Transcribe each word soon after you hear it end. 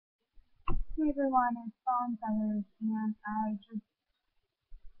Hey everyone, it's Phone Feathers, and I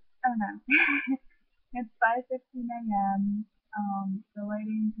don't know. It's 5:15 a.m. The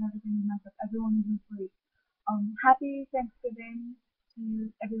lighting and everything is messed up. Everyone is asleep. Happy Thanksgiving to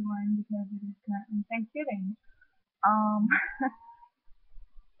everyone because it is currently Thanksgiving. Um,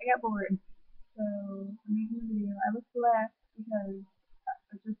 I got bored, so I'm making a video. I look left because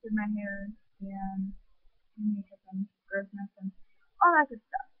I just did my hair and makeup and grossness and all that good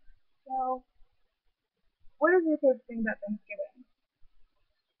stuff. So, what is your favorite thing about Thanksgiving?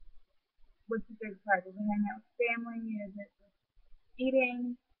 What's your favorite part? Is it hanging out with family? Is it just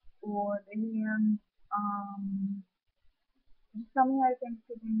eating or the ham? Just tell me how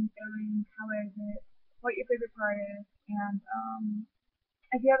Thanksgiving is going, how is it, what your favorite part is, and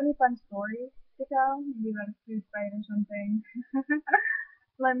if you have any fun stories to tell, maybe about a food fight or something,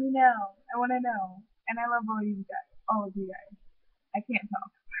 let me know. I want to know. And I love all of you guys. I can't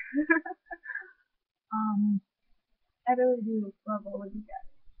talk. um, I really do love all of you guys.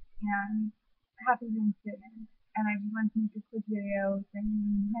 And happy Thanksgiving. And I just wanted to make a quick video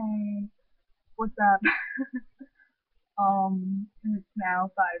saying, hey, what's up? And it's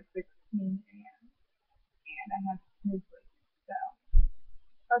now 5:16 a.m. and I have no sleep. So,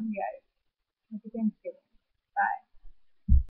 love you guys. Happy Thanksgiving.